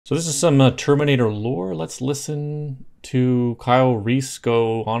So this is some Terminator lore. Let's listen to Kyle Reese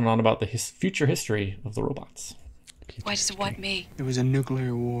go on and on about the future history of the robots. Why does it want me? There was a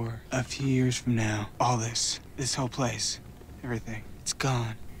nuclear war a few years from now. All this whole place, everything, it's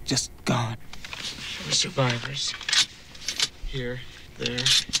gone. Just gone. There were survivors. Here, there.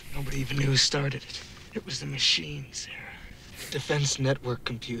 Nobody even knew who started it. It was the machines era. Defense network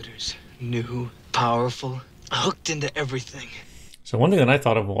computers. New, powerful, hooked into everything. So one thing that I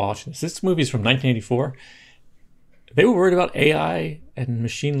thought of while watching this movie's from 1984. They were worried about AI and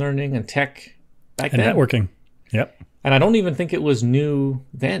machine learning and tech back then. And networking. Yep. And I don't even think it was new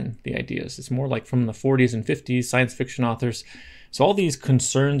then, the ideas. It's more like from the 40s and 50s, science fiction authors. So all these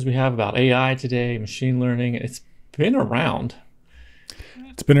concerns we have about AI today, machine learning, it's been around.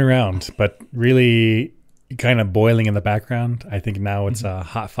 It's been around, but really kind of boiling in the background. I think now it's a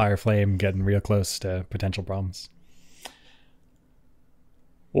hot fire flame getting real close to potential problems.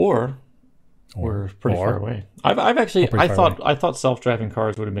 Or we're pretty far away. I thought self-driving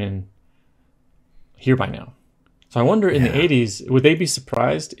cars would have been here by now. So I wonder in the 80s, would they be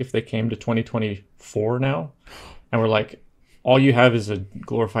surprised if they came to 2024 now and we're like, all you have is a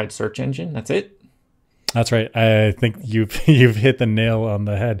glorified search engine? That's it? That's right. I think you've hit the nail on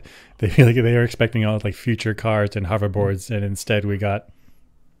the head. They feel like they were expecting all like future cars and hoverboards, and instead we got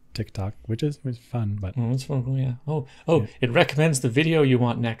TikTok, which was fun. But it's fun. Yeah. Yeah. It recommends the video you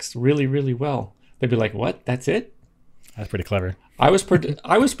want next really, really well. They'd be like, "What? That's it?" That's pretty clever. I was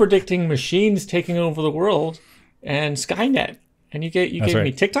predicting machines taking over the world and Skynet, and you gave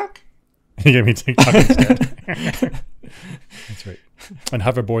me TikTok. You gave me TikTok instead. That's right. And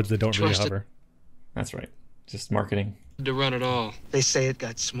hoverboards that don't really hover. That's right. Just marketing. To run it all. They say it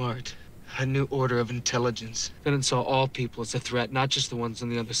got smart. A new order of intelligence. Then it saw all people as a threat, not just the ones on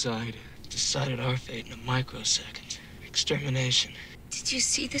the other side. It decided our fate in a microsecond. Extermination. Did you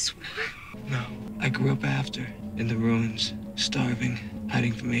see this war? No. I grew up after. In the ruins. Starving.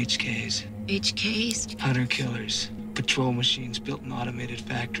 Hiding from HKs. HKs? Hunter killers. Patrol machines built in automated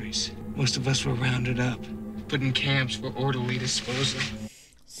factories. Most of us were rounded up. Put in camps for orderly disposal.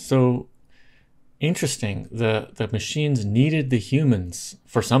 So interesting. The machines needed the humans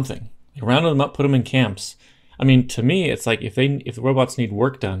for something. They rounded them up, put them in camps. I mean, to me, it's like if the robots need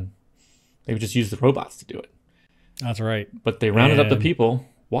work done, they would just use the robots to do it. That's right. But they rounded up the people.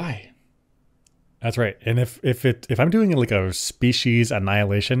 Why? That's right. And if I'm doing like a species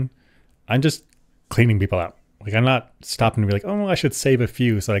annihilation, I'm just cleaning people out. Like I'm not stopping to be like, oh, I should save a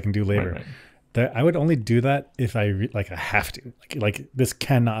few so I can do labor. Right. I would only do that if I have to. Like this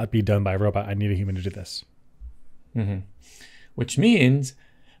cannot be done by a robot. I need a human to do this. Mm-hmm. Which means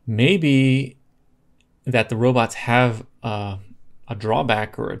maybe that the robots have a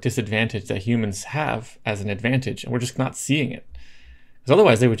drawback or a disadvantage that humans have as an advantage, and we're just not seeing it. Because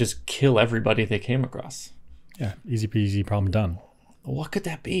otherwise, they would just kill everybody they came across. Yeah, easy peasy, problem done. What could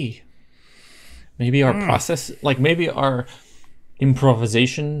that be? Maybe our process, like maybe our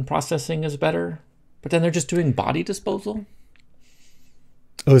improvisation processing is better, but then they're just doing body disposal.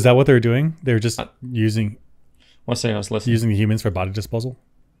 Oh, is that what they're doing? They're just using using the humans for body disposal?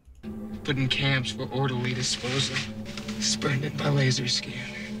 Put in camps for orderly disposal. Spurned in by laser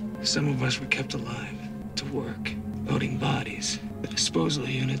scan. Some of us were kept alive to work, loading bodies. The disposal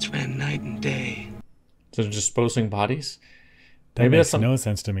units ran night and day. So they're disposing bodies? That makes no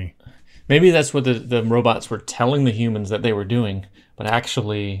sense to me. Maybe that's what the robots were telling the humans that they were doing, but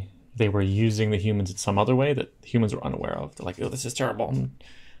actually they were using the humans in some other way that humans were unaware of. They're like, oh, this is terrible. I'm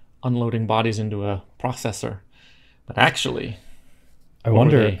unloading bodies into a processor. But actually, I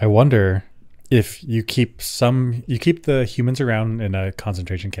wonder if you keep the humans around in a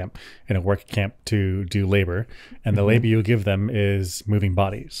concentration camp, in a work camp to do labor, and the labor you give them is moving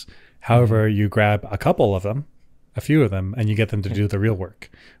bodies. However, you grab a few of them, and you get them to do the real work,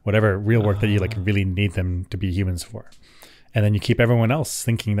 whatever real work that you like really need them to be humans for. And then you keep everyone else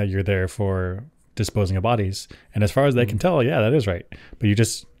thinking that you're there for disposing of bodies. And as far as they can tell, yeah, that is right. But you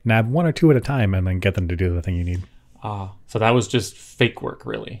just nab one or two at a time and then get them to do the thing you need. So that was just fake work,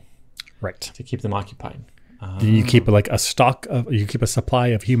 really. Right. To keep them occupied. You keep you keep a supply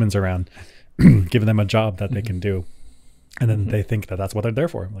of humans around, giving them a job that they can do. And then they think that that's what they're there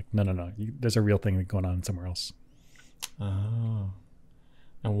for. Like, no. There's a real thing going on somewhere else. Oh,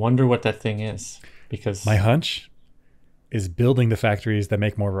 I wonder what that thing is, because my hunch is building the factories that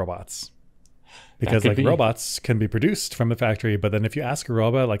make more robots, because like robots can be produced from a factory, but then if you ask a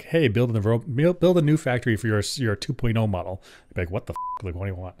robot like, hey, build a new factory for your 2.0 model, they'd be like, what the like, what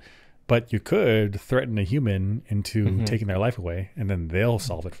do you want? But you could threaten a human into taking their life away, and then they'll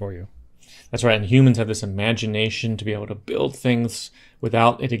solve it for you. That's right. And humans have this imagination to be able to build things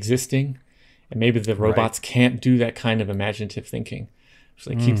without it existing. And maybe the robots can't do that kind of imaginative thinking. So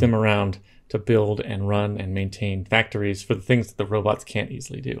they keep them around to build and run and maintain factories for the things that the robots can't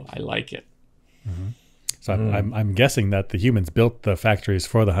easily do. I like it. So I'm guessing that the humans built the factories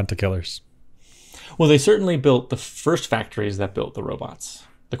for the hunter-killers. Well, they certainly built the first factories that built the robots.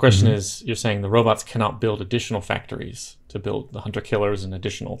 The question is, you're saying the robots cannot build additional factories to build the hunter-killers and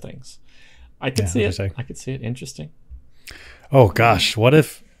additional things. I could see it. I could see it. Interesting. Oh gosh, what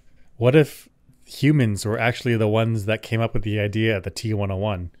if humans were actually the ones that came up with the idea of the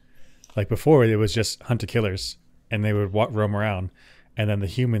T-101? Like before, it was just hunter-killers, and they would roam around, and then the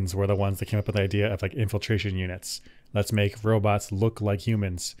humans were the ones that came up with the idea of like infiltration units. Let's make robots look like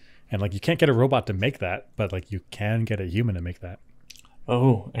humans, and like you can't get a robot to make that, but like you can get a human to make that.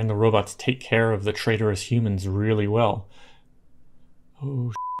 Oh, and the robots take care of the traitorous humans really well.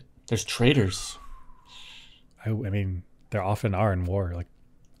 Oh, there's traitors. I mean, there often are in war. Like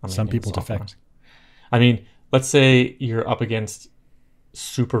some people defect. I mean, let's say you're up against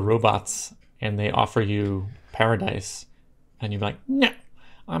super robots and they offer you paradise, and you're like, "No,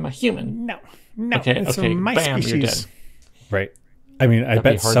 I'm a human. No, okay, my bam, species." you're dead. Right. I mean, I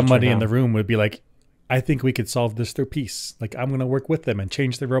bet somebody in down. the room would be like, I think we could solve this through peace. Like, I'm going to work with them and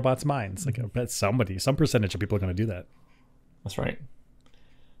change the robots' minds. Like, I bet some percentage of people are going to do that. That's right.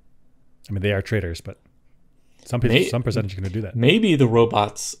 I mean, they are traitors, but some people, some percentage are going to do that. Maybe the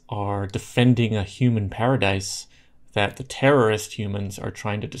robots are defending a human paradise that the terrorist humans are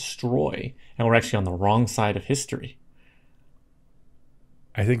trying to destroy, and we're actually on the wrong side of history.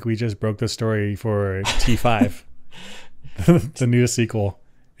 I think we just broke the story for T5. The newest sequel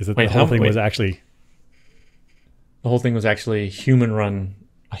is that the whole thing was actually... The whole thing was actually a human-run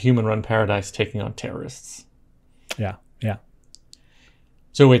paradise taking on terrorists. Yeah, yeah.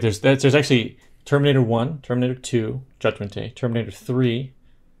 So wait, there's actually Terminator 1, Terminator 2, Judgment Day, Terminator 3,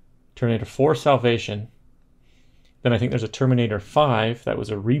 Terminator 4, Salvation. Then I think there's a Terminator 5 that was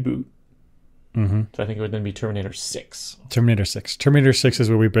a reboot. So I think it would then be Terminator 6. Terminator 6. Terminator 6 is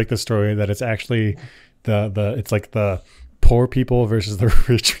where we break the story that it's actually it's like the poor people versus the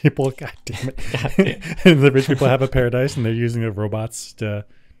rich people. God damn it. And the rich people have a paradise and they're using the robots to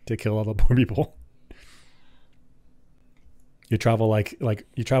kill all the poor people. You travel like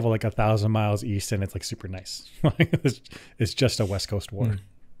 1,000 miles east and it's like super nice. It's just a West Coast war.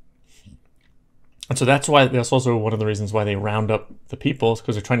 And so that's also one of the reasons why they round up the people,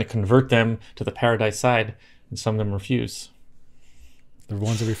 because they're trying to convert them to the paradise side, and some of them refuse. The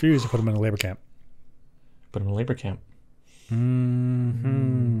ones that refuse, you put them in a labor camp. Put them in a labor camp.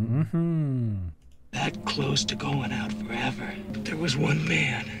 That close to going out forever. But there was one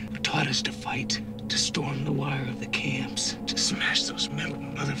man who taught us to fight, to storm the wire of the camps, to smash those metal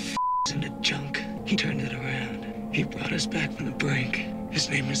motherfuckers into junk. He turned it around. He brought us back from the brink. His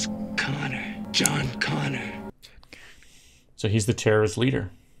name is Connor. John Connor. So he's the terrorist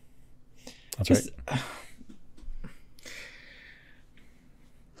leader. That's right.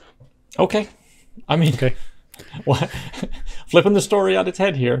 Okay. I mean, okay. What? Flipping the story on its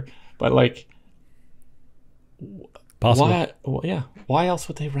head here, but like, possible. Why else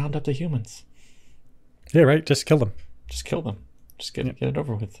would they round up the humans? Yeah, right. Just kill them. Just kill them. Just get it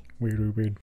over with. Weird.